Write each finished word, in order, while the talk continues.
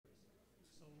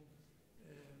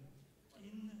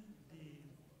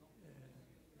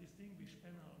distinguished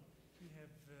panel, we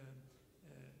have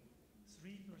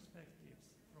three perspectives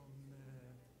from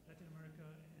Latin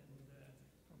America and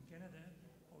from Canada.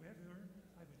 However,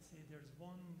 I would say there's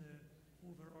one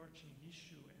overarching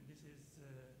issue, and this is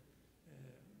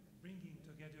bringing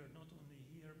together not only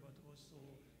here but also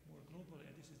more globally,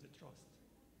 and this is the trust.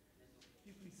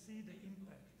 If we see the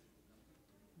impact,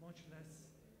 much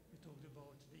less we talked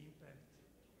about the impact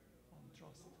on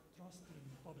trust. Trust in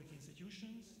public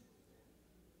institutions,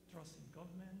 trust in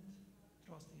government,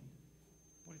 trust in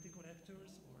political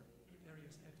actors or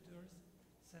various actors,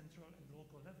 central and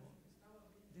local level.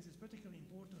 This is particularly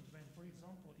important when, for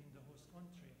example, in the host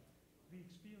country, we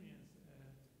experience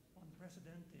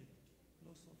unprecedented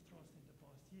loss of trust in the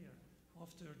past year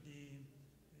after the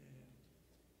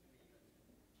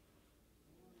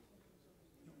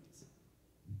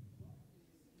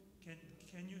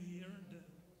can you hear the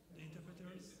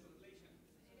interpreters?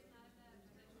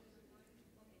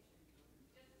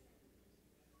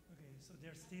 Okay, so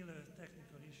there's still a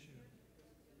technical issue.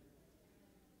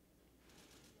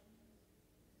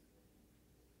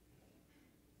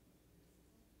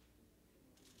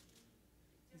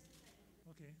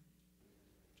 Okay,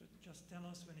 just tell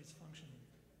us when it's functioning.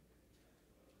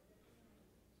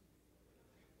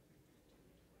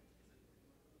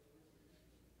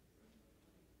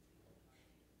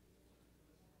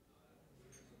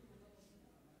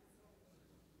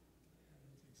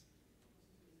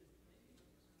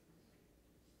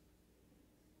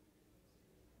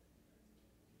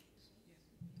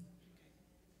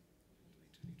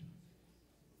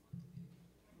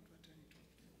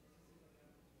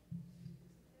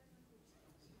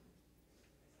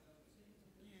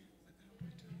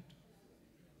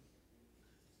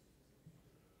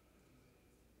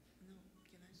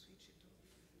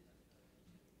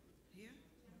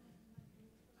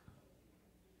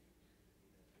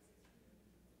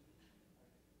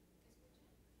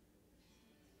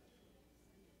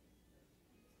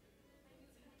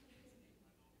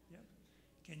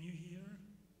 Can you hear?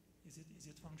 Is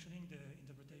it functioning, the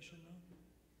interpretation now?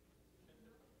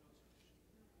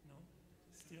 No?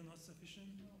 Still not sufficient?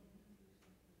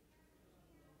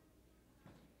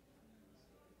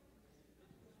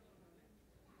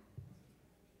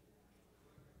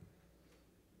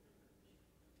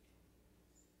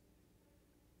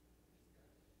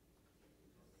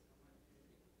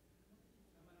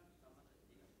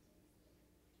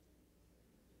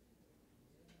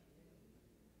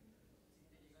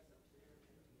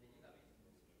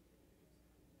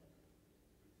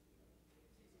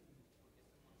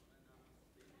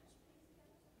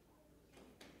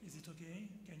 Is it okay?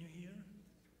 Can you hear?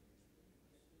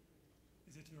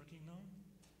 Is it working now?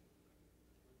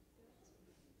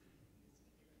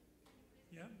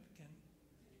 Yeah,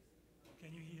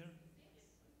 can you hear?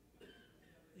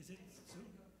 Is it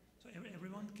so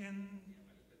everyone can?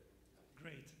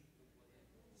 Great.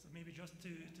 So maybe just to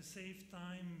save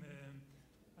time,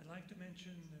 I'd like to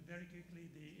mention very quickly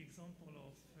the example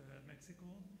of Mexico,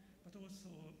 but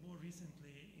also more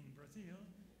recently in Brazil.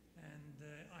 And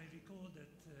I recall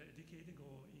that a decade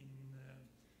ago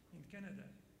in Canada,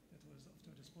 that was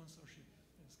after the sponsorship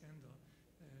scandal,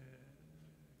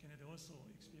 Canada also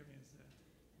experienced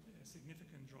a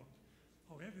significant drop.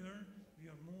 However, we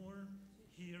are more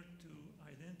here to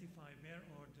identify where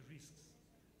are the risks.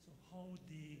 So how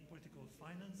the political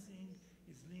financing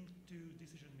is linked to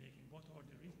decision making, what are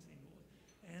the risks involved,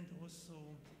 and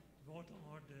also what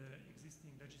are the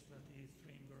existing legislative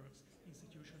frameworks,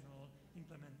 institutional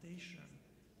implementation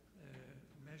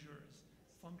measures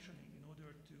functioning in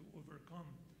order to overcome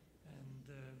and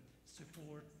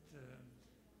support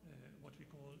what we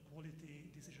call quality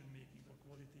decision making or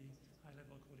quality,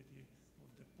 high-level quality of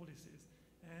the policies.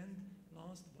 And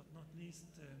last but not least,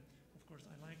 of course,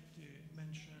 I like to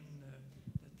mention that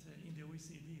in the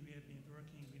OECD we have been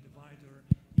working with a wider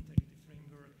integrated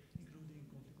framework, including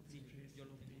conflict of interest,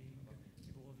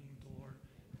 evolving door,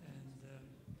 and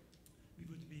we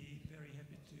would be very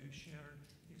happy to share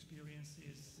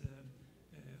experiences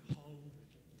how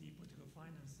the political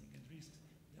financing and risks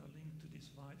they are linked to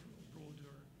this wider,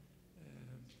 broader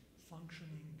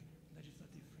functioning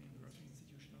legislative framework,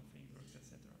 institutional frameworks,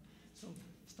 etc. So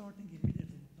starting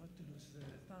immediately, not to lose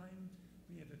time,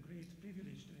 we have a great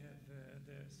privilege to have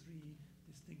the three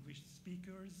distinguished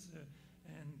speakers.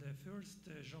 And first,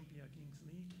 Jean-Pierre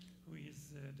Kingsley, who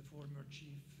is the former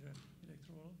Chief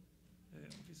Electoral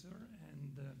Officer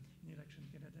and in Election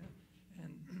Canada,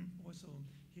 and also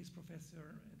he's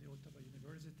professor at the Ottowa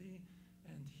University,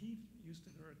 and he used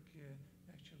to work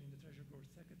actually in the Treasury Board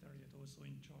Secretariat, also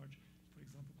in charge, for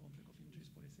example, conflict of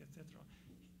interest policy, etc.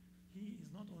 He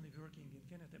is not only working in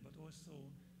Canada, but also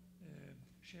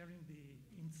sharing the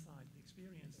insight, the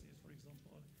experiences, for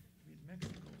example, with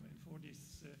Mexico. And for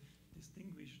this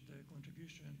distinguished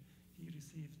contribution, he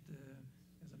received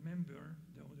as a member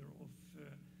the order of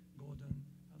Golden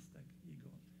Aztec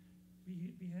Eagle.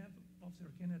 We have,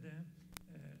 after Canada,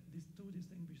 these two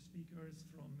distinguished speakers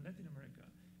from Latin America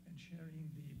and sharing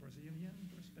the Brazilian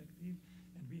perspective,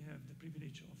 and we have the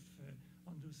privilege of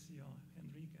Lúcia,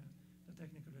 Henrique, the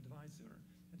technical advisor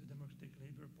at the Democratic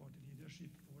Labour Party leadership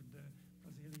for the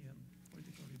Brazilian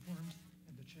political reforms,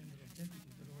 and the Chamber of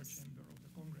Deputies, the lower chamber of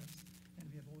the Congress. And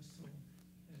we have also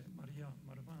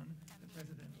Marván, the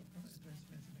president of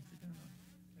Transparencia Mexicana,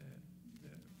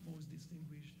 the most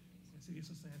distinguished civil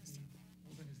society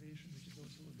organization, which is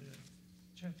also the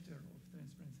chapter of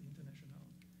Transparency International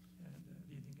and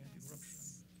leading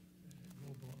anti-corruption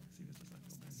global civil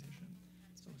society organization.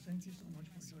 So thank you so much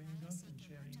for joining us and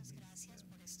sharing these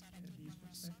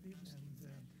perspectives, and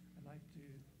I'd like to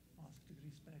ask to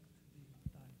respect the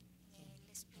time.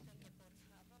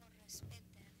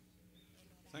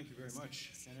 Thank you very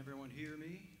much. Can everyone hear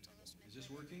me? Is this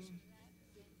working?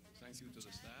 Thank you to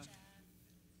the staff.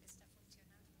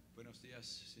 Buenos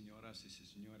días, señoras y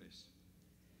señores.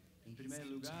 En primer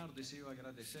lugar, deseo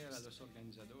agradecer a los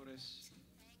organizadores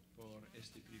por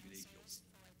este privilegio.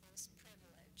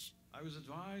 I was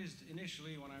advised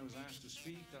initially when I was asked to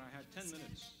speak that I had 10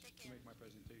 minutes to make my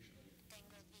presentation.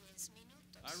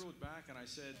 I wrote back and I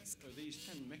said, are these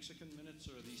 10 Mexican minutes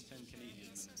or are these 10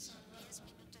 Canadian minutes?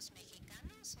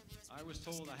 I was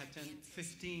told I had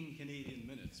 15 Canadian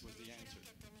minutes was the answer.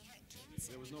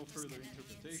 There was no further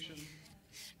interpretation.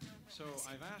 So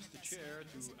I've asked the chair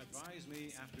to advise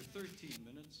me after 13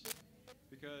 minutes,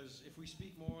 because if we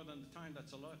speak more than the time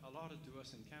that's allotted to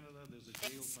us in Canada, there's a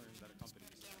jail term that accompanies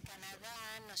that.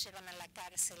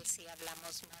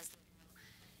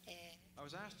 I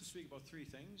was asked to speak about three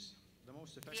things. The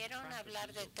most effective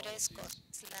practices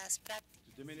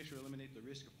to diminish or eliminate the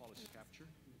risk of policy capture,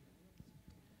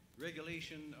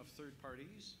 regulation of third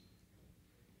parties,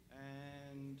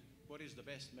 and what is the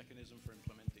best mechanism for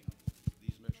implementing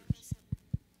these measures.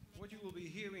 What you will be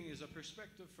hearing is a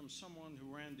perspective from someone who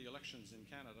ran the elections in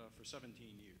Canada for 17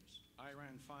 years. I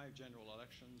ran 5 general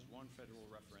elections, 1 federal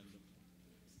referendum.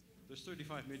 There's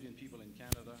 35 million people in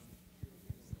Canada.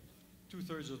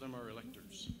 2/3 of them are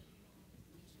electors.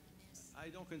 I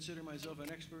don't consider myself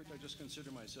an expert, I just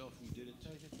consider myself who did it.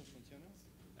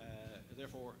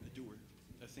 Therefore, a doer,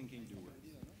 a thinking doer.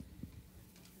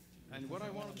 And what I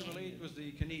wanted to relate was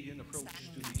the Canadian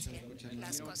approach to these things. And, you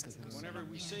know, whenever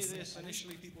we say this,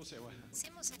 initially people say, well,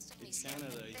 it's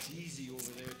Canada, it's easy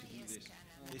over there to do this.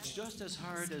 It's just as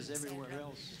hard as everywhere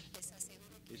else.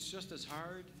 It's just as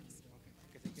hard.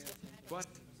 But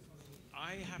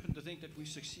I happen to think that we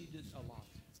succeeded a lot.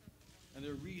 And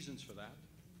there are reasons for that.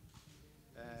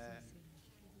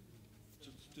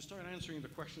 To start answering the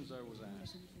questions I was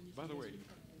asked. By the way,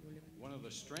 one of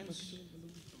the strengths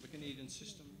of the Canadian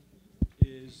system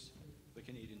is the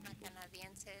Canadian people.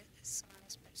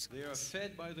 They are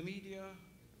fed by the media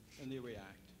and they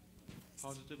react,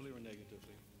 positively or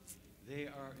negatively. They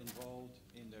are involved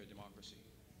in their democracy.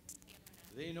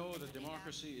 They know that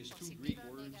democracy is 2 Greek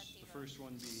words, the first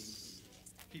one being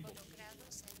people.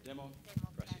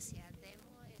 Democracy.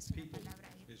 People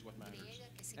is what matters.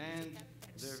 And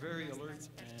they're very alert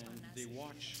and they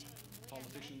watch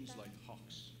politicians like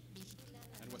hawks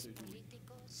and what they're doing.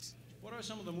 What are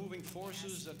some of the moving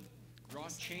forces that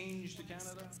brought change to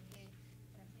Canada?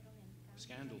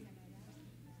 Scandal.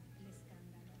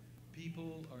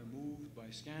 People are moved by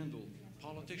scandal.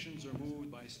 Politicians are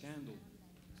moved by scandal.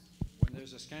 When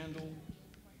there's a scandal,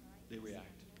 they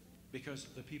react because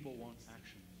the people want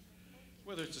action.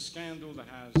 Whether it's a scandal that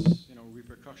has, you know,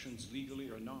 repercussions legally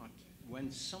or not,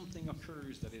 when something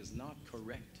occurs that is not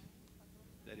correct,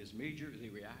 that is major, they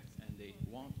react and they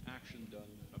want action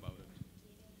done about it.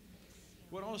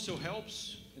 What also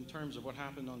helps in terms of what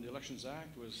happened on the Elections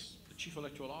Act was the Chief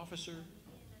Electoral Officer,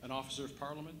 an Officer of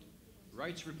Parliament,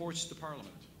 writes reports to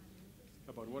Parliament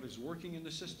about what is working in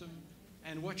the system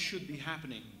and what should be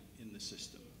happening in the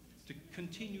system to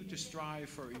continue to strive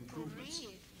for improvements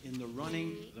in the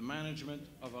running, the management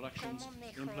of elections,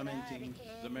 implementing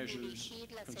the measures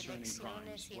concerning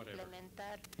crimes, whatever.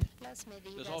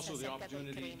 There's also the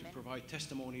opportunity to provide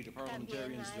testimony to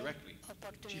parliamentarians directly.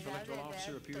 The Chief Electoral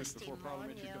Officer appears before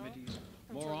parliamentary committees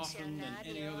more often than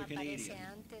any other Canadian.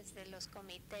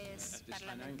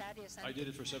 I did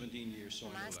it for 17 years, so I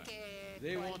know that.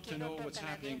 They want to know what's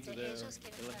happening to their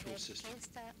electoral system.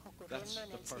 That's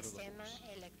the part of the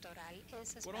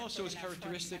host. What also is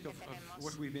characteristic of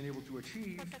what we've been able to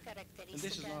achieve, and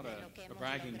this is not a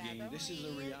bragging game, this is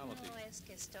a reality.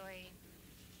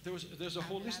 there's a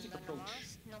holistic approach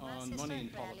on money in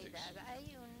politics.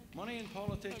 Money in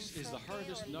politics is the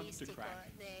hardest nut to crack.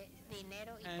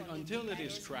 And until it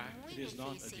is cracked, it is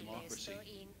not a democracy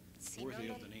worthy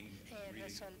of the name, really.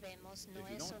 If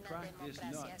you don't crack this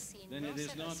nut, then it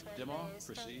is not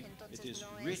democracy, it is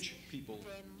rich people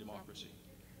democracy.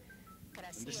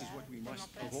 And this is what we must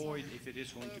avoid if it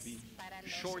is going to be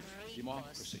short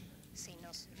democracy.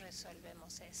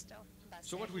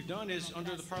 So what we've done is,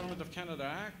 under the Parliament of Canada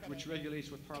Act, which regulates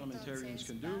what parliamentarians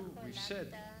can do, we've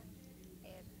said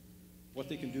what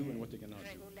they can do and what they cannot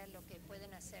do.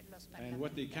 And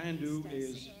what they can do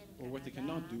is, or what they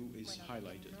cannot do, is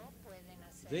highlighted.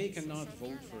 They cannot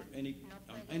vote for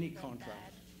any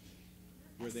contract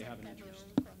where they have an interest.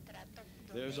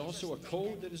 There's also a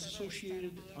code that is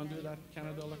associated under that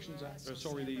Canada Elections Act, or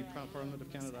sorry, the Parliament of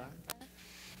Canada Act.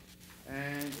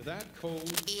 And that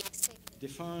code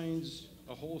defines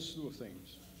a whole slew of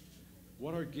things.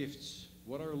 What are gifts?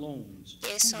 What are loans?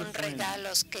 Who's a friend?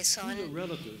 Who's a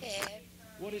relative?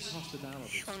 What is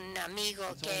hospitality? Un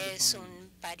amigo, que es un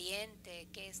pariente,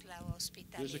 que es la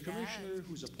hospitalidad. There's a commissioner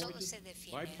who's appointed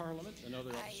by Parliament,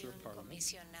 another officer of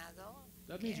Parliament.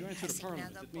 That means you answer to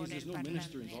Parliament. That means there's no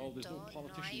minister involved, there's no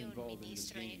politician involved in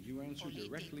this game. You answer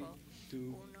directly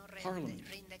to Parliament.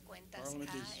 Parliament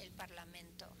is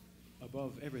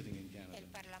above everything in Canada.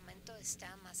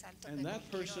 And that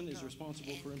person is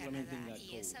responsible for implementing that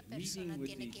code, meeting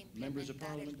with the members of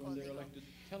Parliament when they're elected,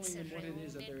 telling them what it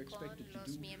is that they're expected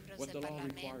to do, what the law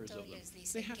requires of them.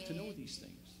 They have to know these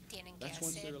things. That's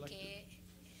once they're elected.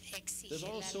 There's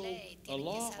also a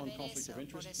law on conflict of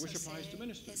interest which applies to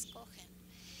ministers,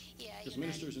 because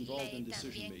ministers involved in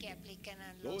decision-making.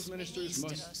 Those ministers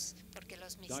must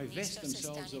divest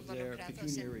themselves of their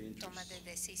pecuniary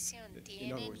interests.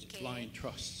 In other words, blind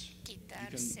trusts. You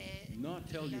cannot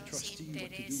tell your trustee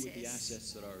what to do with the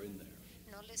assets that are in there.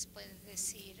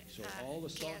 So all the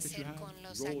stock that you have,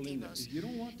 roll in there. If you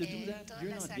don't want to do that,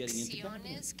 you're not getting into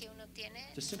capital. It's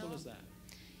as simple as that.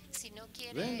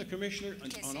 Then the commissioner,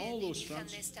 on all those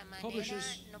fronts,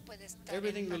 publishes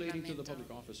everything relating to the public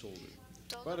office holder.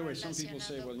 By the way, some people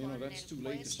say, well, you know, that's too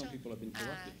late because some people have been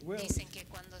corrupted. Well,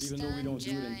 even though we don't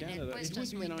do it in Canada, it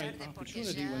would be an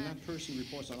opportunity when that person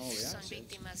reports on all the assets.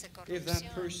 If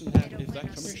that person if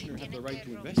that commissioner had the right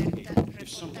to investigate if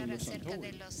something was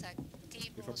untoward.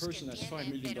 If a person has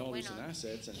 $5 million in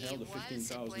assets and held a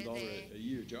 $15,000 a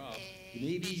year job,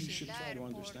 maybe you should try to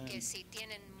understand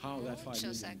how that $5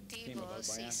 million came about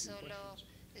by asking questions.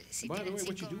 By the way,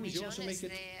 what you do is you also make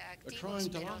it a crime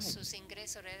to lie. It's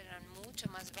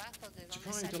a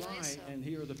crime to lie, and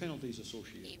here are the penalties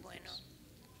associated with this.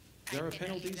 There are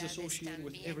penalties associated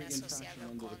with every infraction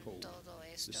under the code.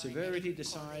 The severity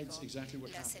decides exactly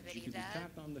what happens. You can be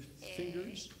tapped on the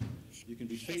fingers, you can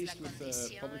be faced with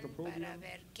public opprobrium,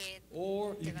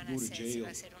 or you can go to jail.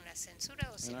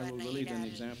 And I will relate an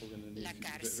example in the near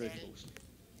future, very close.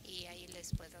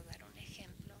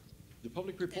 The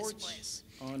public reports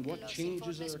on what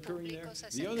changes are occurring there,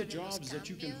 the other jobs that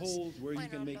you can hold where you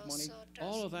can make money,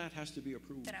 all of that has to be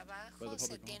approved by the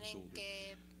public office holder.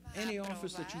 Any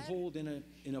office that you hold in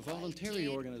a voluntary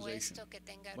organization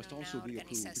must also be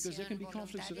approved, because there can be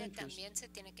conflicts of interest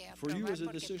for you as a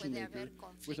decision maker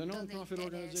with a non-profit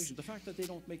organization. The fact that they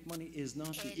don't make money is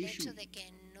not the issue.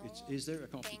 Is there a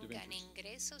conflict of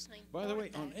interest? By the way,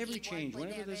 on every change,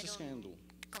 whenever there's a scandal,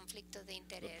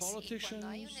 the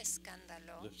politicians,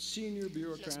 the senior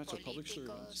bureaucrats or public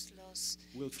servants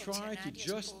will try to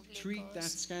just treat that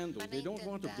scandal. They don't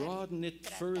want to broaden it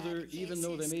further, even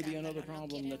though there may be another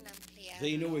problem that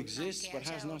they know exists but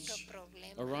has not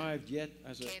arrived yet.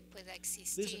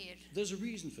 There's a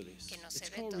reason for this. It's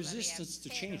called resistance to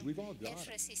change. We've all got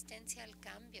it.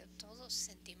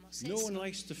 No one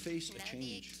likes to face a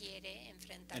change.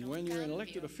 And when you're an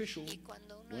elected official,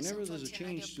 whenever there's a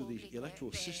change to the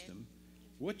electoral system,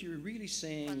 what you're really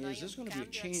saying is there's going to be a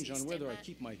change on whether I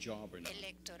keep my job or not.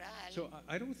 So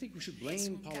I don't think we should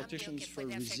blame politicians for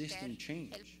resisting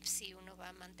change.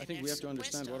 I think we have to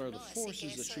understand what are the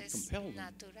forces that should compel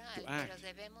them to act.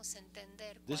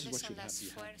 This is what should have to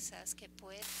happen.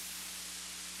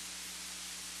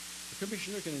 The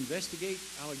commissioner can investigate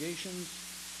allegations.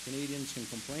 Canadians can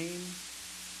complain.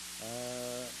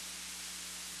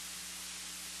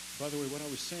 By the way, what I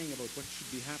was saying about what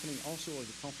should be happening also are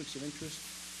the conflicts of interest.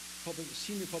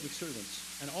 Senior public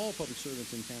servants, and all public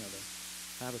servants in Canada,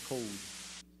 have a code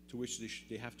to which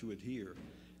they have to adhere.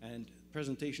 And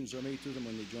presentations are made to them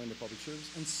when they join the public service,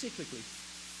 and cyclically,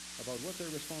 about what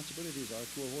their responsibilities are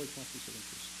to avoid conflicts of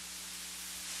interest.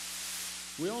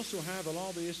 We also have a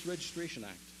Lobbyist Registration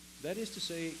Act. That is to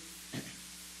say,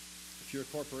 if you're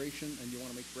a corporation and you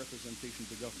want to make representation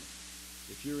to government.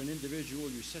 If you're an individual,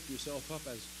 you set yourself up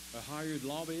as a hired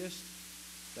lobbyist,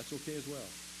 that's okay as well.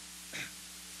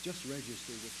 Just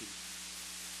register with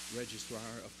the Registrar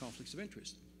of Conflicts of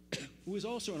Interest, who is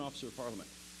also an officer of Parliament.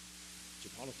 So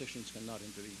politicians cannot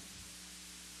intervene.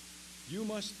 You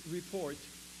must report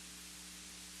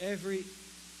every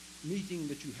meeting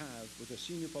that you have with a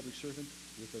senior public servant,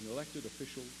 with an elected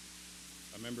official,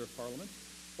 a member of Parliament,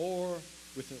 or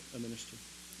with a minister.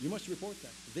 You must report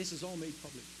that. This is all made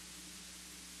public.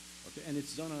 Okay? And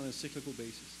it's done on a cyclical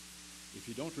basis. If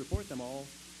you don't report them all,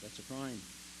 that's a crime.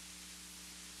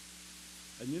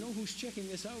 And you know who's checking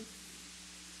this out?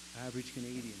 Average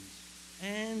Canadians.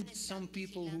 And some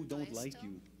people who don't like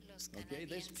you. Okay?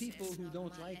 There's people who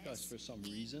don't like us for some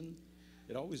reason.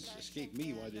 It always escapes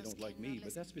me why they don't like me,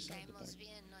 but that's beside the point.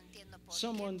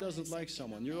 Someone doesn't like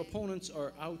someone. Your opponents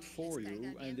are out for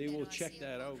you, and they will check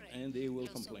that out, and they will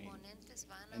complain.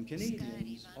 And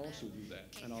Canadians also do that,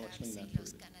 and I'll explain that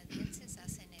further.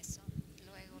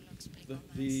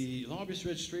 The Lobbyist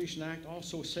Registration Act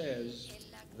also says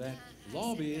that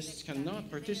lobbyists cannot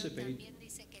participate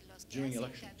during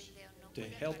elections to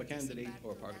help a candidate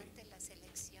or a party.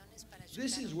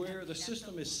 This is where the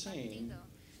system is saying,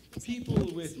 people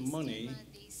with money,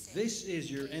 this is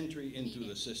your entry into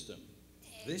the system.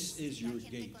 This is your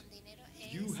gate.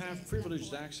 You have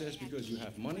privileged access because you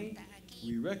have money.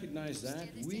 We recognize that.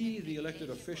 We, the elected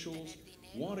officials,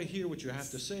 want to hear what you have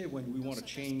to say when we want to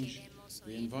change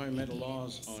the environmental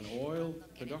laws on oil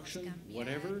production,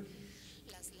 whatever.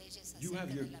 You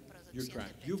have your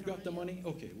track. You've got the money.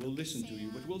 Okay, we'll listen to you,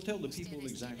 but we'll tell the people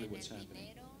exactly what's happening.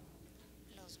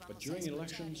 But during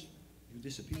elections, you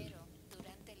disappear.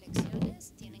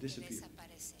 You disappear.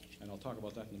 And I'll talk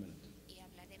about that in a minute.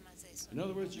 In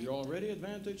other words, you're already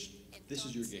advantaged. This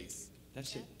is your gate.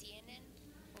 That's it.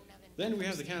 Then we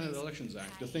have the Canada Elections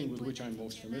Act, the thing with which I'm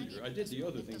most familiar. I did the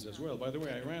other things as well. By the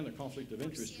way, I ran the conflict of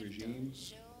interest regime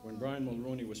when Brian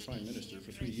Mulroney was Prime Minister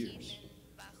for 3 years.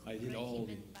 I did all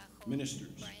the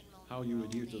ministers, how you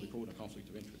adhere to the Code of Conflict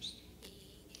of Interest.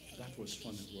 That was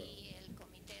fun as well.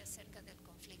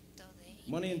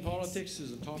 Money in politics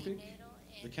is a topic.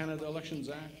 The Canada Elections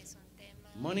Act.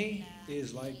 Money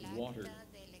is like water.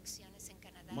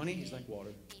 Money is like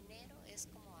water.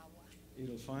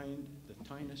 It'll find the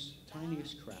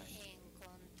tiniest crack,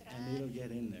 and it'll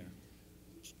get in there.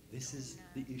 This is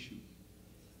the issue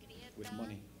with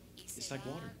money. It's like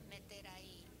water.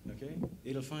 Okay?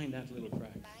 It'll find that little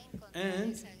crack.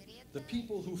 And the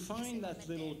people who find that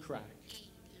little crack,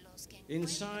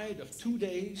 inside of 2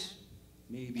 days,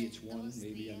 maybe it's one,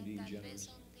 maybe I'm being generous,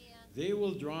 they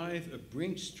will drive a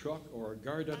Brinks truck or a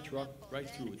Garda truck right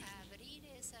through it.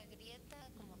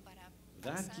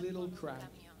 That little crack.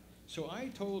 So I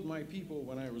told my people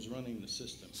when I was running the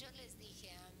system,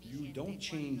 you don't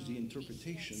change the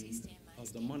interpretation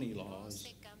of the money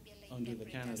laws under the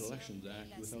Canada Elections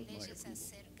Act without my approval.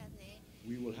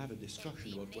 We will have a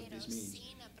discussion about what this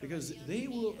means. Because they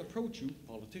will approach you,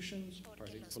 politicians,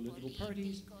 political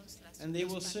parties, and they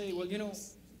will say, well, you know,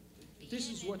 this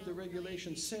is what the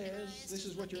regulation says, this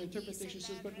is what your interpretation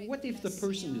says, but what if the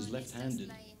person is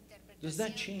left-handed? Does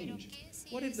that change?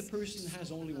 What if the person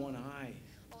has only one eye?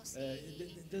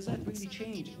 Does that really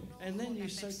change? And then you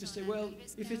start to say, well,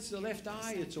 if it's the left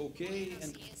eye, it's okay,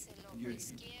 and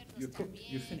you're cooked,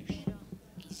 you're finished.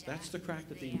 That's the crack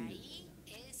that they needed.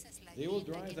 They will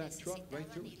drive that truck right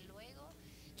through it.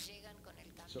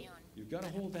 So you've got to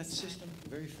hold that system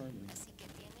very firmly.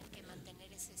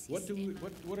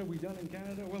 What have we done in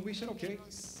Canada? Well, we said, okay,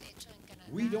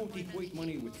 we don't equate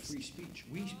money with free speech.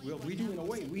 We do in a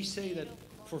way. We say that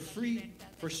for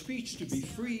speech to be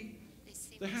free,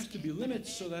 there has to be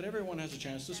limits so that everyone has a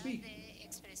chance to speak.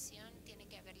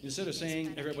 Instead of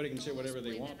saying everybody can say whatever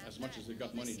they want as much as they've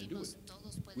got money to do it,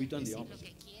 we've done the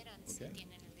opposite. Okay?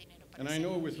 And I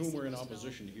know with whom we're in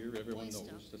opposition here, everyone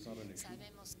knows that's not an issue.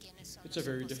 It's a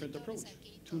very different approach.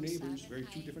 Two neighbors,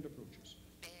 two different approaches.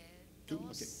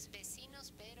 Okay.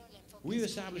 We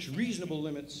establish reasonable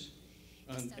limits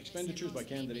on expenditures by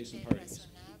candidates and parties.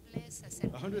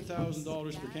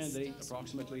 $100,000 per candidate,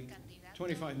 approximately.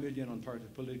 $25 million on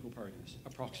political parties,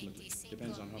 approximately.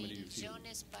 Depends on how many you see.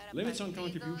 Limits on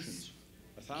contributions,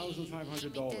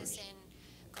 $1,500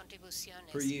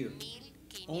 per year.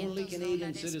 Only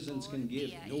Canadian citizens can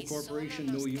give. No corporation,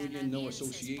 no union, no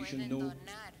association, no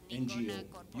NGO.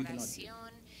 You cannot give.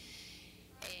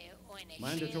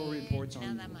 Mandatory reports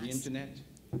on the internet.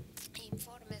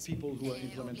 People who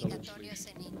implement the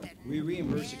legislation. We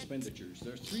reimburse expenditures.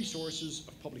 There are 3 sources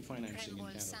of public financing in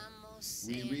Canada.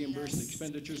 We reimburse the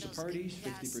expenditures of parties,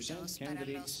 50%,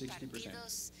 candidates,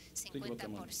 60%. Think about the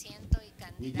money.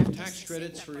 We give tax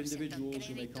credits for individuals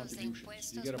who make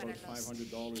contributions. You get about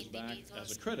 $500 back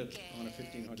as a credit on a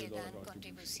 $1,500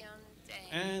 contribution.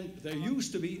 And there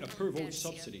used to be a per vote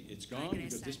subsidy. It's gone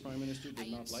because this Prime Minister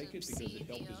did not like it because it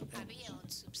helped his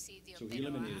opponents. So he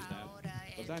eliminated that.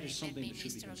 But that is something that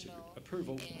should be considered, a per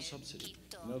vote subsidy.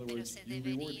 In other words, you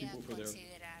reward people for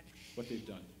what they've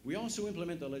done. We also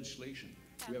implement the legislation.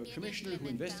 We have a commissioner who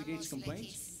investigates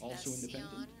complaints, also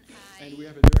independent, and we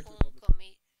have a director of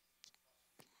public.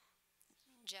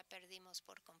 Ya perdimos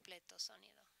por completo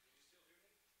sonido.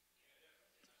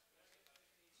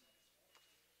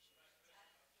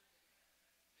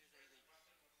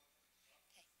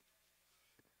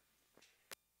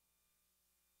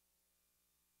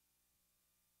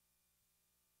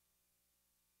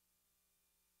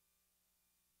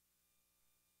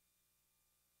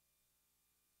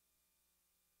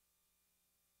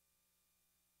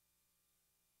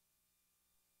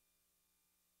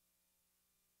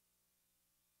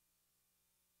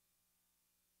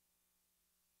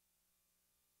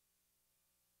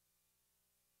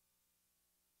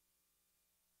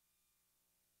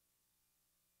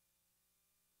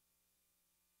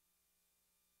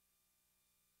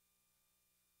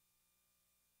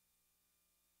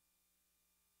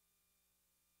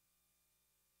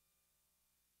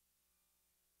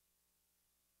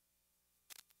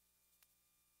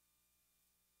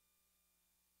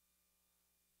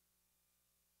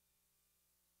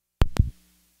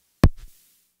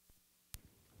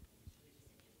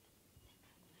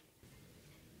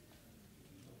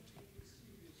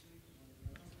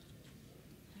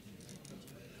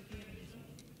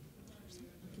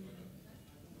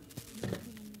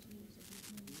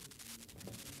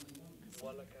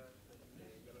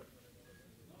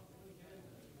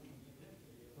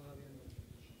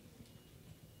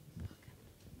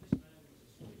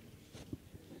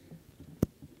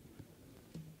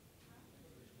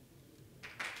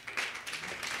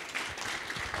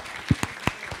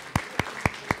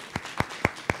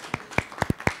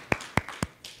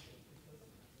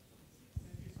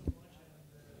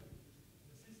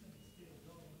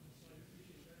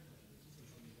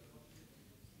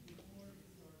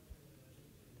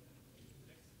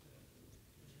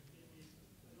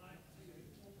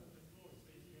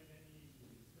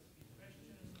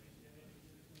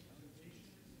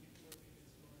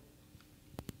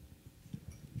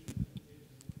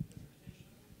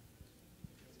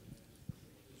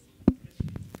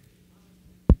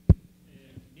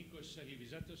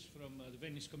 Sahivizatos from the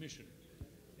Venice Commission.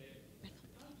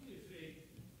 Aren't you afraid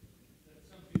that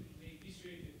some people may be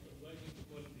dissuaded from going into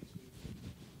politics with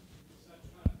such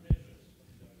hard measures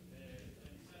and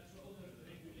such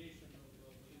over-regulation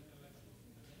of interaction?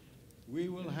 We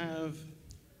will have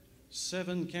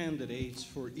 7 candidates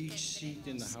for each seat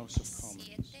in the House of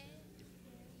Commons.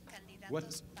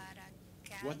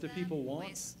 What the people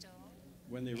want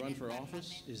when they run for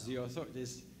office is the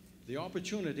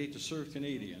opportunity to serve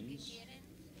Canadians.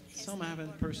 Some have a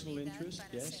personal interest,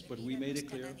 yes, but we made it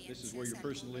clear this is where your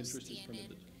personal interest is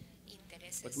permitted.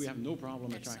 But we have no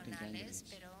problem attracting candidates,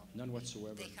 none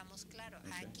whatsoever.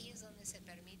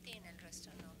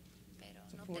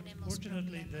 Okay.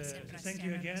 Fortunately, thank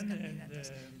you again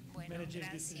and managing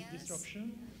this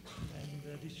disruption.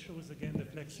 And this shows again the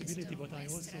flexibility, but I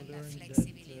also learned that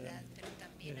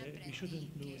we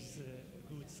shouldn't lose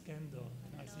a good scandal.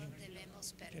 I think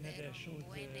Canada showed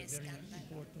a very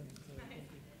important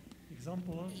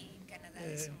example.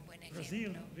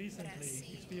 Brazil recently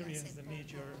experienced a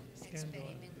major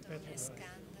scandal, the Petrobras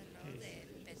case.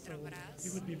 So we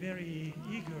would be very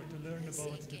eager to learn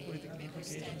about the political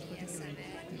implications, particularly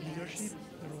the leadership,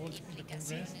 the role in the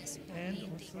Congress, and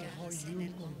also how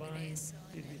you combine it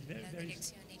with very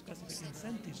specific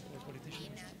incentives for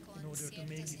politicians in order to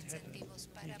make it happen,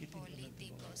 make it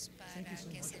implementable. Thank you so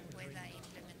much for joining.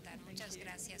 Muchas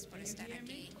gracias por estar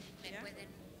aquí. ¿Me pueden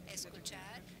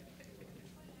escuchar?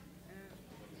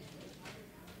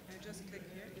 Just click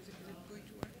here. Is it going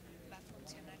to work? ¿Va a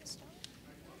funcionar esto?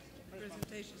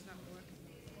 Presentation is not working.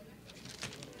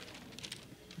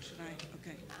 Should I?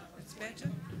 Okay. It's better?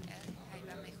 Ahí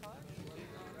va mejor.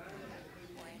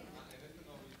 Bueno.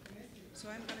 So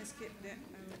I'm going to skip that.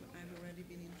 I've already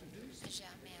been introduced.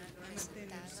 Ya me han I'm a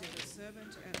tenure presentado. civil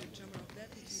servant at the Chamber of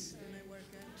Deputies, and I work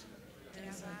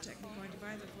as a technical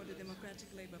advisor for the Democratic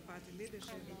Labour Party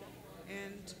leadership.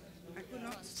 And I could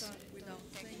not start without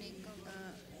thanking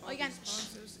all the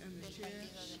sponsors and the chair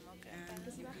and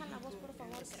the people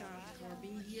and the staff for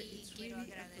being here. It's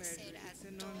really a pleasure. It's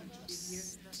an honor to be here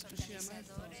to share my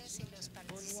thoughts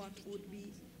on what would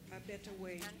be a better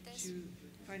way to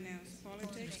finance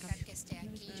politics, dejar que esté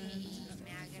aquí y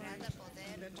me agrada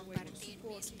poder better way to compartir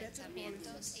support mis better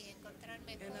pensamientos policies y encontrar and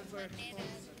mejor avert manera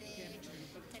policy de capture.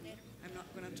 tener I'm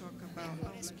not going to talk about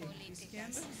mejores the políticas.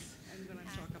 scandals. I'm going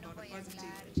to talk No about a voy a positive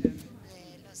hablar agenda.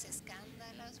 de los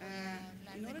escándalos, voy a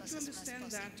hablar In de order to cosas más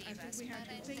understand that, I think positivas. we have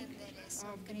Para to think entender eso,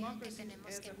 of creo que democracy tenemos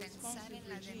as que a pensar responsive en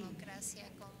la regime. democracia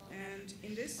como And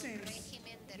in this un sense,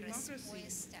 régimen de democracy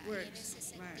respuesta. Y en works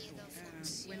ese like sentido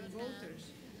when funciona voters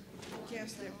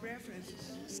cast their preferences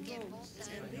los in que votes,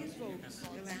 votan, and these votes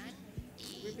elect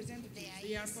y representatives. de ahí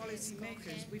They are se policy makers.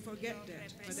 escogen We forget los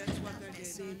that, but that's what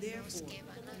representantes, they're son there los for. que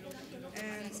van a tomar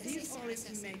And las these decisiones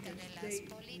policy acerca makers, de las they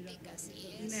políticas y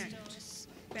enact, estos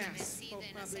pass deciden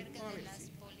public acerca de las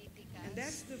policy. políticas. And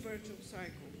that's the virtual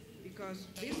cycle, because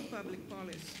this public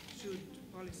policy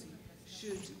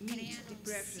should meet Crean the un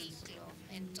preference ciclo,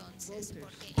 entonces, voters.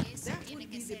 porque esa That tiene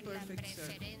would que be the ser la perfect circle.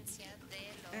 preferencia de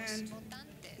los And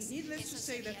votantes. needless Eso to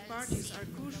say sería that el parties are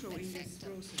círculo crucial in this perfecto.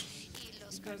 process, Y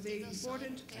los because they're partidos son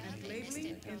important clave at en labeling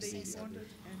este and they're proceso, important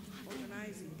at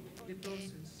organizing the porque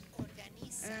process.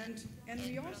 organizan And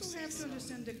we el also have to proceso.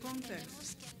 understand the Tenemos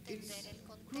context. que It's entender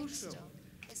el crucial. contexto.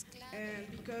 Es clave.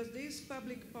 And because this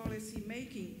public policy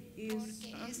making is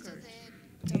Porque esto anchored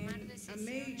de tomar in a decisiones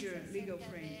major legal acerca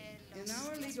frame. de And las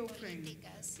our legal frame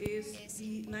políticas is es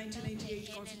the importante 1988 en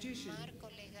el Constitution. marco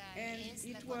legal, And es la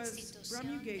it was Constitución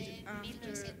promulgated de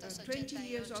after 20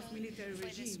 years of 1988, military fue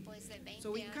regime. después de 20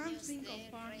 So we can't años think de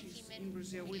of parties régimen in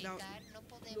Brazil without militar. No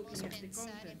podemos looking at the pensar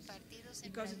en context. partidos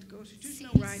en Because the Brasil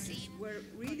constitutional sin writers were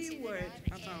really worried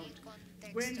considerar about el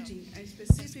contexto. granting a Los que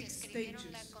specific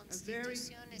escribieron la status, a very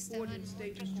Constitución important estaban muy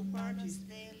status to preocupados parties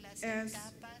de las as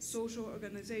etapas social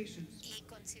organizations. y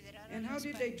consideraron And how los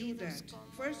did they do partidos that?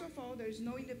 como First of all, there is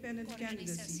no independent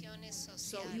candidacy. organizaciones So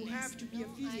sociales. you have to be No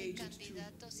hay affiliated to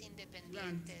candidatos run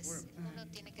independientes. for Uno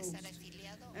tiene que estar post.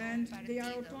 afiliado a un And they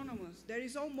are partido. autonomous. There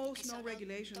is almost Y no son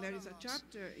regulation. There is a autónomos.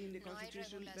 chapter in the No hay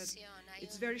Constitution, but regulación, hay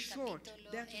it's un very short.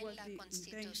 capítulo That en was la the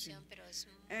Constitución, intention. pero es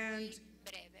And muy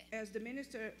breve. as the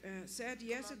minister said Como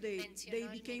yesterday, mencionó they el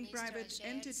became ministro private ayer,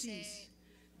 entities. se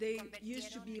They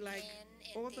used to be convirtieron like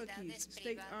en authorities, entidades state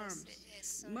privadas, arms,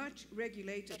 son- much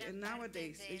regulated, eran and parte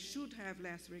nowadays they del should have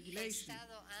less regulation.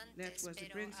 Estado That antes, was the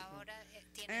pero principle. ahora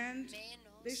tienen And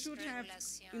menos they should have,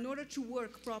 regulación. in order to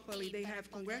work properly, Y they para have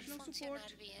poder congressional support,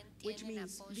 funcionar bien, which tienen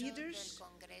means apoyo leaders, del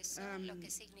Congreso, lo que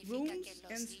significa rooms, que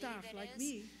los and staff like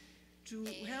líderes, me to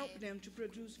help them to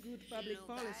produce good public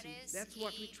policy. lugares That's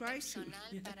what we y try to. personal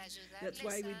para That's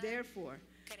why we're ayudarles there a for.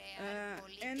 crear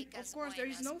And of políticas course, there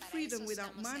is buenas. no Para freedom eso without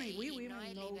estamos money. ahí, We no women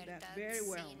hay know libertad that very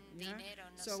well. sin Yeah? dinero.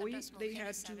 So Nosotras they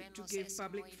had mujeres to sabemos give eso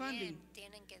public muy funding.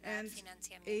 bien. Tienen que dar And a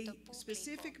financiamiento público.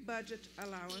 specific budget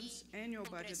allowance, annual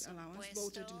Un budget allowance,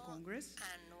 voted in presupuesto Congress.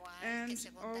 anual And que se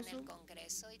vota en also, el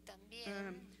Congreso y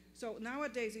también So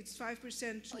nowadays it's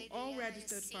 5% to hoy all día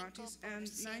registered es parties and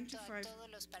 5% a 95 todos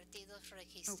los partidos okay,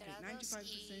 registrados 95%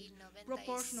 y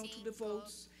proportional to the 95%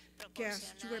 votes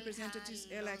cast to proporcional representatives a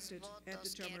los elected at the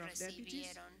votos que Chamber of Deputies.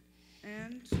 recibieron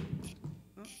And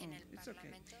en el it's okay.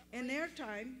 Parlamento. And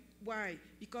airtime, why?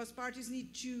 Because parties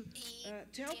need to Y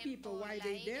tell people tiempo why al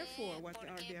they're there aire, for, what ¿por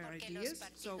are qué? their Porque los ideas,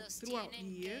 so partidos throughout the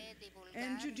tienen year, que divulgar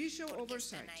and judicial por qué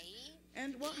oversight. están ahí.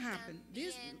 And what Y happened?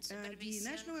 This, también the supervisión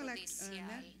National judicial.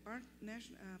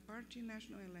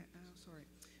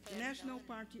 the National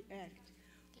Party Act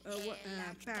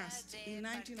passed in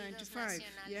 1995.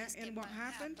 Yeah, and what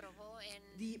happened?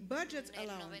 The budget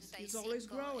allowance is always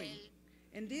growing.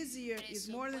 And this year is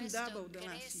more than double the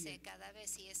last year.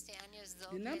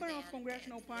 The number of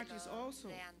congressional parties also,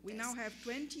 we now have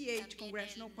 28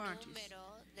 congressional parties.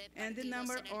 And the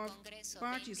number of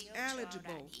parties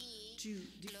eligible to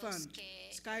the fund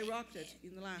skyrocketed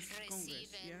in the last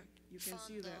Congress. Yeah, you can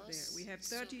see that there. We have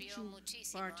 32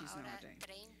 parties nowadays.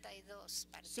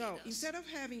 So instead of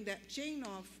having that chain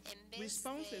of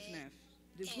responsiveness,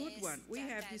 the good one, we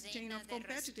have this chain of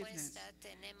competitiveness.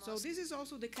 So this is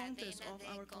also the contest of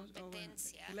our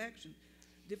election.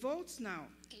 The votes now,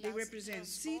 they represent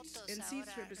seats, and seats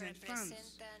represent funds.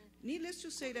 Needless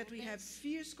to say that we have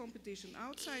fierce competition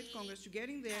outside Congress to get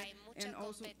in there and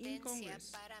also in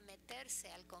Congress.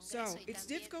 So it's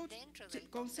difficult,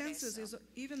 consensus is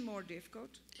even more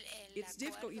difficult. It's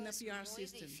difficult in a PR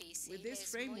system. With this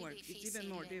framework, it's even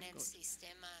more difficult.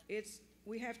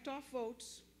 We have tough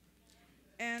votes,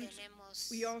 and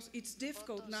it's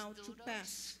difficult now to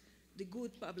pass the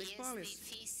good public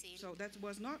policy. So that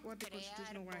was not what the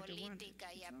constitutional writer wanted.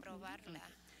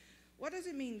 What does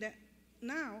it mean that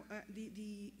now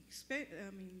the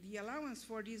allowance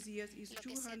for these years is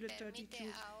 $232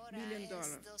 billion.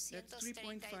 That's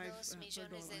 3.5 per dollar.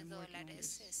 I'm working on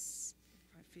this.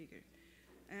 figure.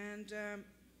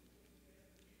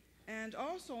 And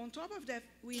also, on top of that,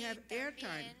 we have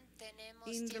airtime.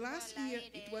 In the last year,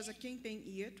 it was a campaign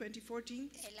year,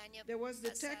 2014. There was the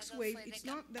tax wave. It's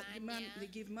not that they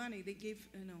give money, they give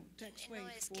tax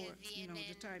wave for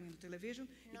the time in television.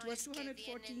 It was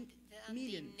 214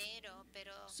 million.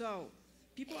 So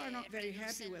people are not very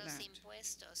happy with that.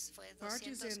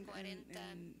 Parties and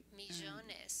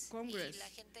Congress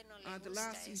are the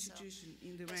last institution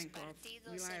in the rank of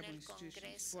reliable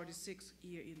institutions for the 6th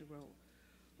year in a row.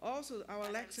 Also,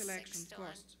 our next elections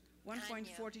cost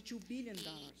 $1.42 billion.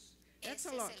 That's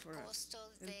a lot for us,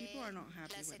 and people are not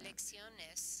happy with that.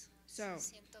 So,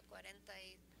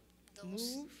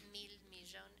 move.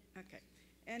 Okay,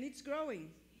 and it's growing.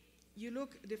 You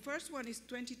look, the first one is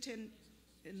 2010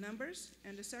 numbers,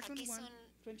 and the second one,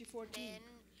 2014.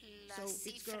 So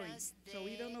it's growing. So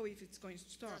we don't know if it's going to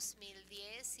stop.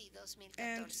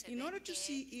 And in order to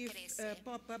see if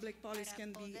public policy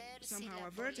can be somehow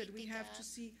averted, we have to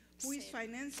see who is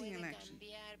financing election.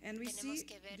 And we see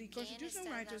the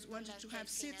constitutional writers wanted to have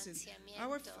citizens.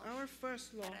 Our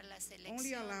first law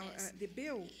only allowed, the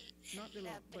bill, not the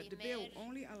law, but the bill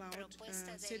only allowed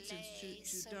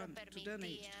citizens to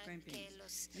donate to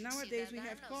campaigns. And nowadays we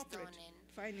have corporate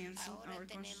financing our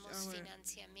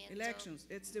elections.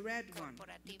 It's the red one.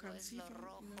 You can't see it,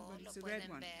 but it's the red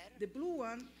one. The blue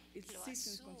one is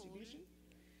citizens' contribution.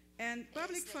 And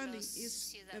public funding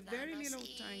is a very little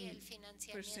tiny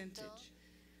percentage.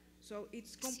 So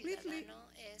it's completely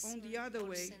on the other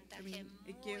way,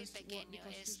 against what the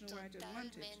constitutional writer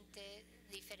wanted.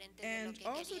 And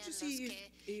also to see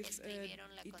if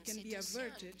it can be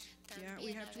averted,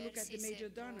 we have to look at the major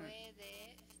donor.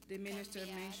 The minister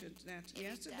mentioned that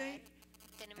yesterday.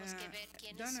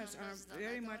 Donors are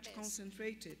very much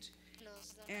concentrated,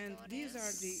 and these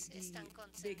are the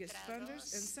biggest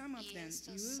funders, and some of them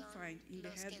you will find in the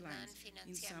headlines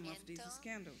in some of these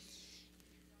scandals.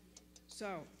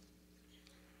 So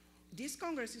this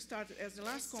Congress started as the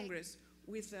last Congress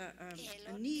with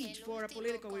a need for a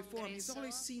political reform. Is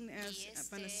always seen as a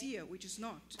panacea, which is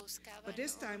not. But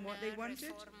this time what they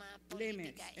wanted,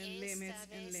 limits and limits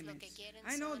and limits.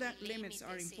 I know that limits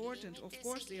are important, of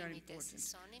course they are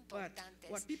important, but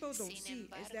what people don't see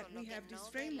is that we have this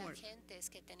framework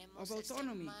of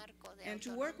autonomy, and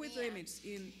to work with limits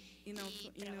in an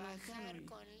autonomy,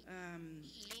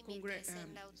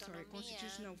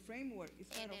 constitutional framework is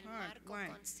kind of hard.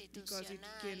 Why? Because it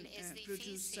can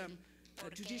produce some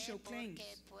judicial claims,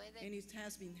 and it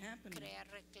has been happening.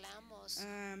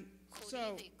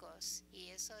 So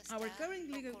our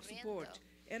current legal support,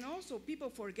 and also people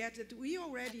forget that we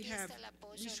already have,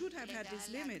 we should have had these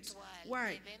limits.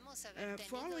 Why?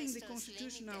 Following the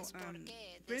constitutional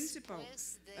principle,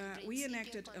 we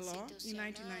enacted a law in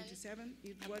 1997.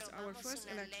 It was our first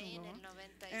election law,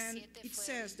 and it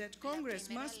says that Congress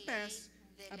must pass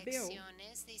a bill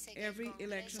every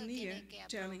election year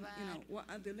telling, what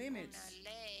are the limits.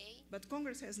 But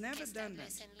Congress has never done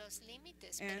that.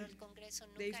 And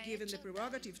they've given the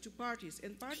prerogative to parties,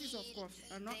 and parties, of course,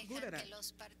 are not good at that.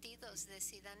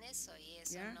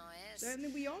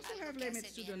 And we also have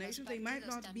limits to donations. They might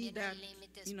not be that,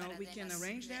 we can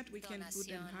arrange that, we can put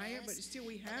them higher, but still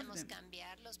we have them.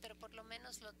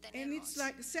 And it's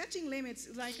like setting limits,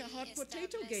 like a hot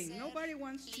potato game. Nobody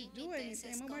wants to do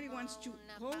anything. Nobody wants to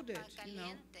hold it,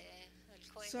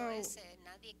 So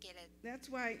that's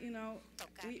why,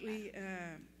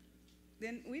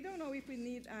 then we don't know if we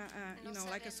need,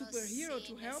 like a superhero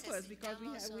to help us, because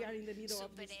we are in the middle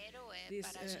of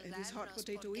this hot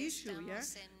potato issue,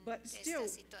 But still,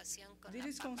 there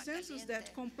is consensus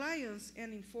that compliance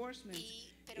and enforcement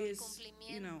is,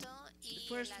 the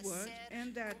first word,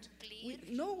 and that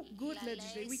no good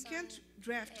legislation, we can't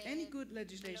draft any good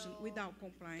legislation without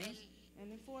compliance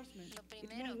and enforcement. It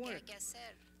won't work.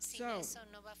 So,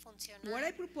 what I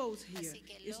propose here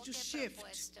is to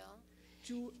shift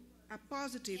to a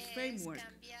positive framework.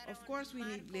 Of course, we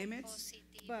need limits,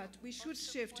 but we should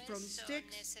shift from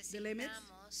sticks, the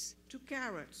limits, to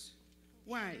carrots.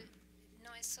 Why?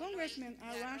 Congressmen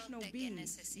are rational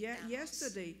beings.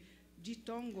 Yesterday,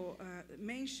 Gitongo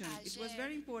mentioned, it was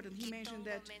very important, he mentioned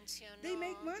that they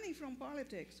make money from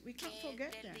politics. We can't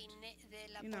forget that.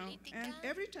 And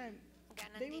every time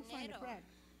they will find a crack.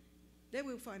 They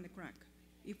will find a crack.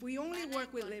 If we only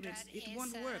work with limits, it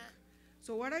won't work.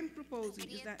 So what I'm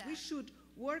proposing is that we should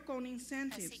work on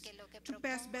incentives to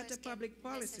pass better public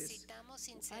policies.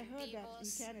 I heard that in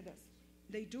Canada.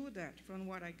 They do that, from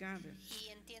what I gather.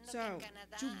 So,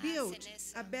 to build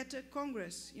a better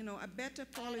Congress, a better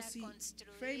policy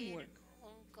framework,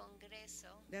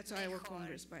 That's our mejor.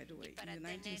 Congress, by the way, Para in the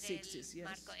tener el 1960s, yes.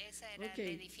 marco, ese era el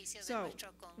Okay, edificio de so nuestro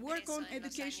work Congreso on en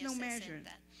los educational años measures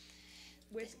 60.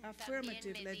 with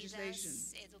affirmative También legislation.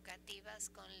 medidas educativas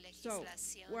con So,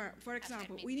 legislación for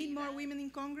example, we need more afirmativa. women in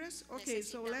Congress? Okay,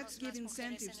 so let's Necesitamos give más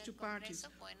mujeres incentives en to el parties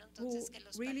Congreso. Bueno, who entonces que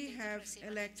los really partidos have reciban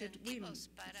elected women. incentivos It's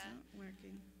para, not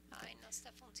working. ay, no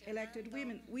está funcionando. Elected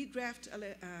women. We draft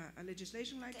a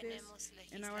legislation like this, Tenemos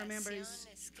and our member is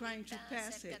legislación trying to escrita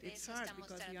pass it. acerca de It's eso. hard Estamos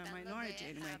because we are tratando minority de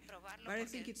anyway. aprobarlo But I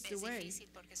porque think it's es the way. difícil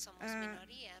porque somos Uh,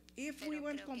 minoría, If we pero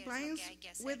want creo que es lo compliance que hay que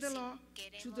hacer. with the Si law,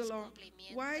 to the queremos law,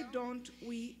 why cumplimiento, don't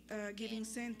we give que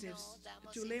incentives no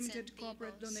damos to limited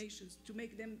corporate incentivos donations to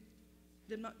make them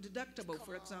deductible, for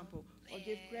como, example, or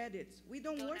give credits? We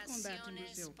don't work on that in donaciones,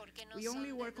 Brazil. porque no We only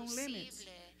son work on limits.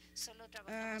 deducibles. Solo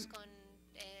trabajamos con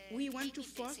We want to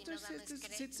límites y foster no damos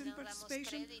citizen no damos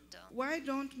participation. crédito. Why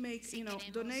don't make, Si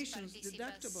queremos donations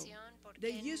deductible? participación, ¿por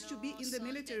They qué used to be no in the son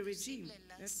military regime. deducibles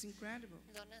That's las incredible.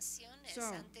 donaciones? So,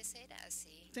 Antes era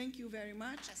así. Thank you very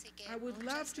much. Así que I would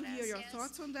love muchas to hear your gracias.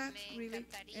 thoughts on that, Me really.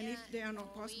 And if they are not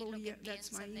encantaría possible oír lo here, que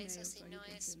that's my piensan de email, eso. so Si you no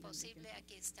can es send them. posible,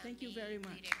 aquí está Thank you mi very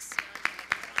much. dirección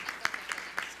electrónica. Me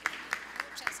pueden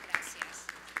escribir. Muchas gracias.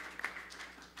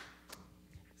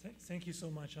 Thank you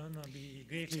so much, Anna. We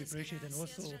greatly appreciate and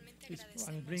also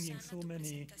bringing so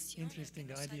many interesting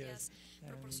ideas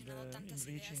and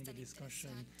enriching the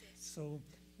discussion. So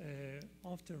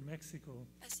after Mexico,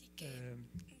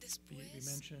 we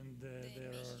mentioned they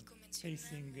are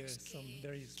facing some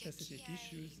very specific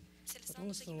issues, but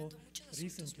also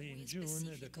recently in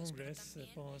June, the Congress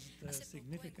passed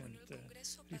significant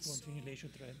reforms in relation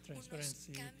to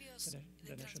transparency,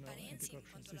 the national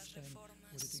anti-corruption system,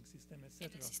 auditing system, etc.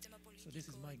 So this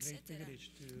is my great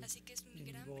privilege to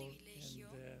involve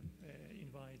and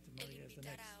invite Maria as the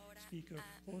next speaker,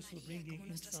 also bringing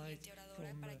insight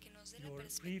from your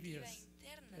previous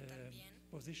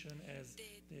position as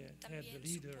the head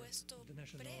leader of the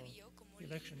National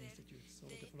Election Institute. So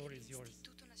the floor is yours.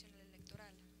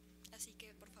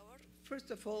 First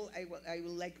of all, I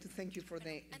would like to thank you for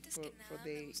the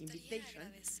invitation.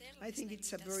 I think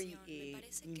it's a very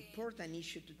important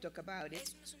issue to talk about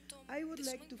it. I would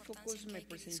like to focus my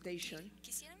presentation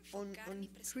on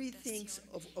three things,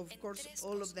 of course,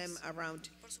 all of them around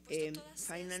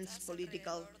finance,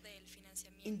 political,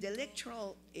 in the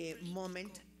electoral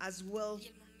moment, as well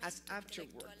as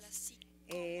afterwards.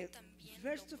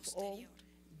 First of all,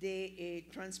 the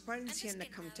transparency and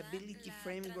accountability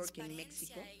framework in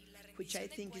Mexico, which I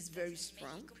think is very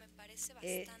strong.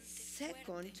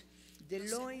 Second, the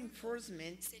law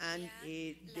enforcement and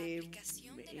the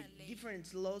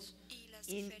different laws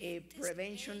in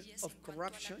prevention of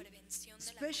corruption.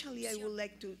 Especially, I would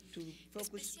like to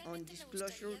focus on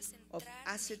disclosure of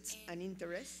assets and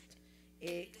interest,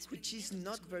 which is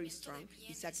not very strong.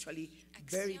 It's actually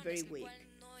very, very weak.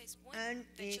 And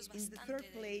in the third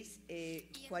place,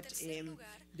 what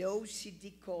the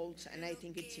OECD calls, and I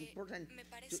think it's important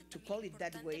to call it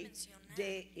that way,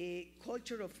 the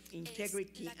culture of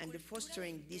integrity and the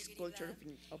fostering this culture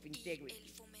of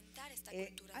integrity.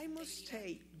 I must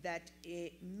say that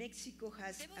Mexico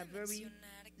has a very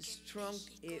strong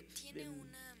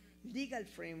legal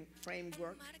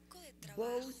framework,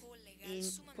 both in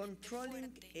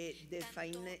controlling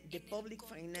the public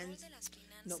finance.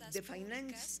 No, the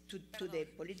finance to the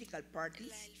political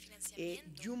parties,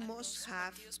 you must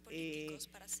have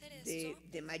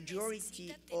the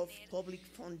majority of public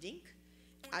funding.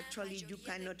 Actually, you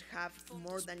cannot have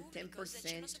more than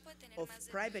 10% of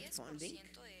private funding.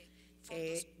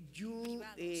 You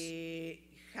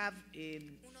have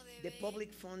the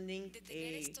public funding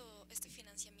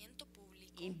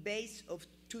in base of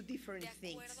two different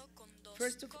things.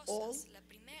 First of all,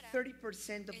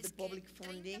 30% of the public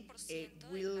funding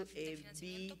will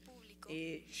be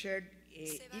shared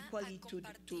equally to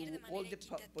all the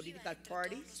political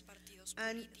parties,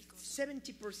 and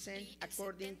 70%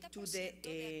 according to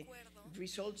the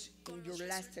results in your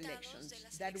last elections.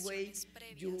 That way,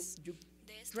 you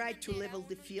try to level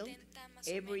the field.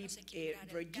 Every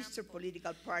registered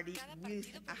political party will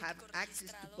have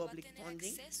access to public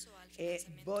funding,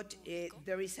 but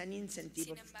there is an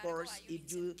incentive, of course,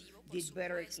 if you did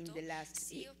better in the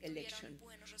last election.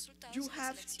 You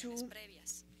have to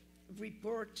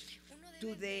report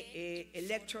to the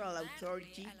electoral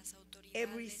authority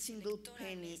every single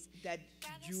penny that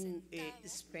you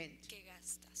spend.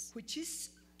 Which is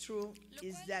true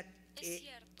is that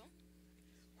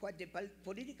what the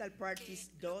political parties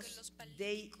do,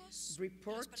 they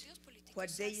report what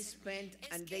they spend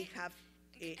and they have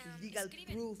a legal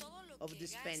proof of the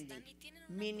spending,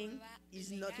 meaning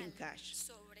it's not in cash.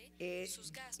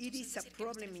 It is a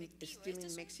problem still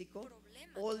in Mexico,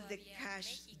 all the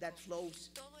cash that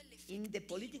flows in the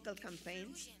political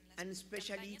campaigns and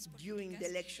especially during the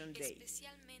election day,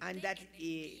 and that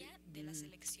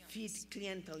feed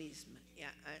clientelism, yeah,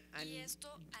 and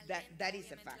that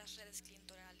is a fact.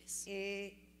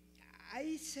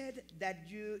 I said that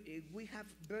we have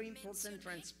very important,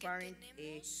 transparent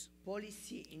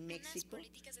policy in Mexico.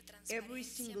 Every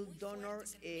single donor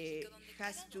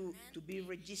has to be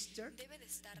registered.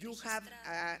 You have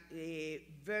a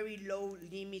very low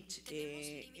limit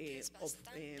of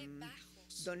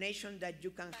donation that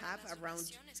you can have,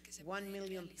 around 1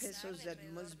 million pesos, that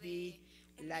must be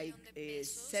like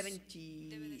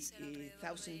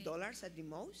 $70,000 at the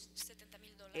most.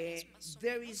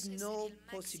 There is no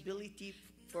possibility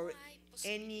for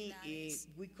any,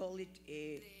 we call it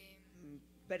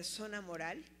persona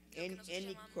moral,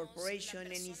 any corporation,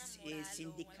 any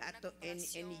sindicato,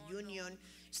 any union,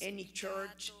 any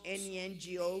church, any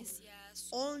NGO.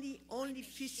 Only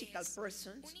physical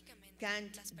persons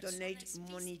can donate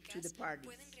money to the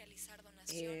parties.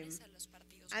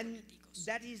 And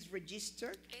that is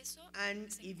registered, and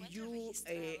if you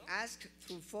ask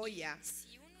through FOIA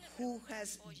who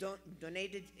has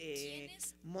donated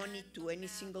money to any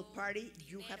single party,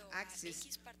 you have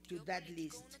access to that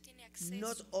list.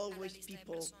 Not always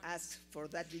people ask for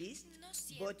that list,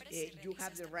 but you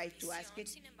have the right to ask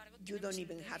it. You don't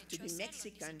even have to be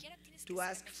Mexican to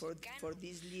ask for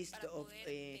this list of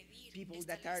people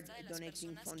that are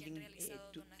donating funding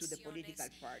to the political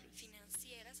parties.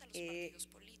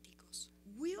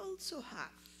 We also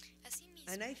have,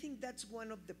 and I think that's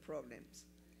one of the problems,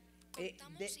 the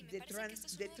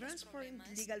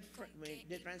transparency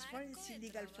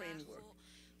legal framework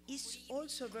is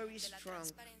also very strong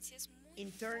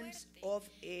in terms of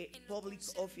public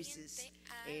offices,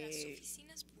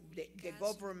 the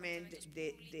government,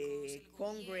 the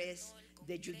Congress,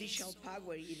 the judicial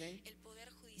power even,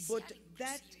 but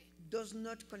that does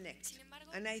not connect,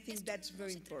 and I think that's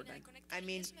very important. I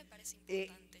mean,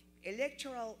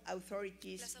 electoral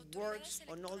authorities works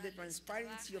on all the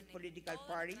transparency of political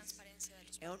parties,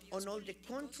 on all the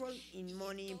control in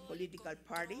money in political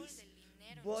parties,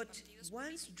 but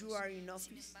once you are in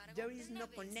office, there is no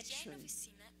connection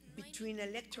between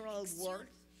electoral work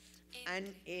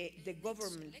and the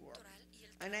government work.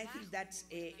 And I think that's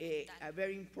a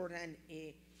very important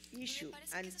issue,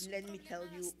 and let me tell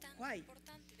you why.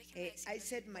 I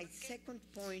said my second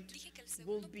point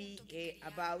will be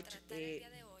about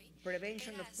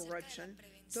prevention of corruption,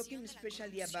 talking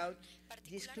especially about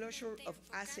disclosure of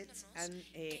assets and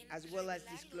as well as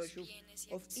disclosure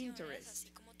of interests.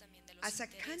 As a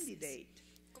candidate,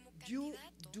 you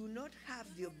do not have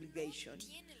the obligation,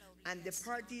 and the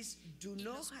parties do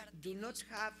not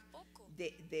have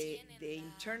the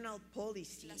internal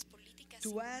policy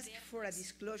to ask for a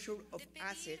disclosure of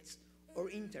assets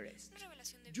or interest.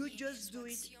 You just do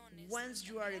it once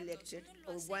you are elected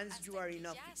or once you are in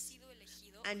office,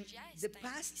 and the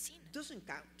past doesn't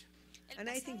count. And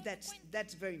I think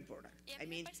that's very important. I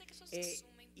mean,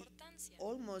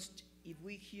 almost, if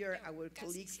we hear our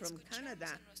colleague from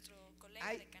Canada,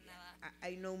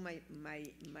 I know my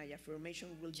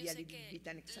affirmation will be a little bit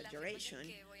an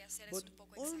exaggeration, but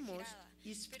almost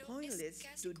it's pointless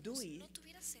to do it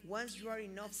once you are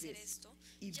in office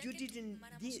if you didn't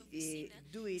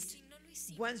do it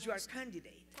once you are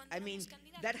candidate. I mean,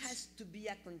 that has to be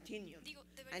a continuum,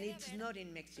 and it's not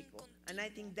in Mexico, and I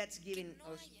think that's giving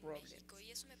us problems.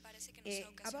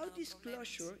 About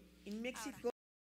disclosure, in Mexico,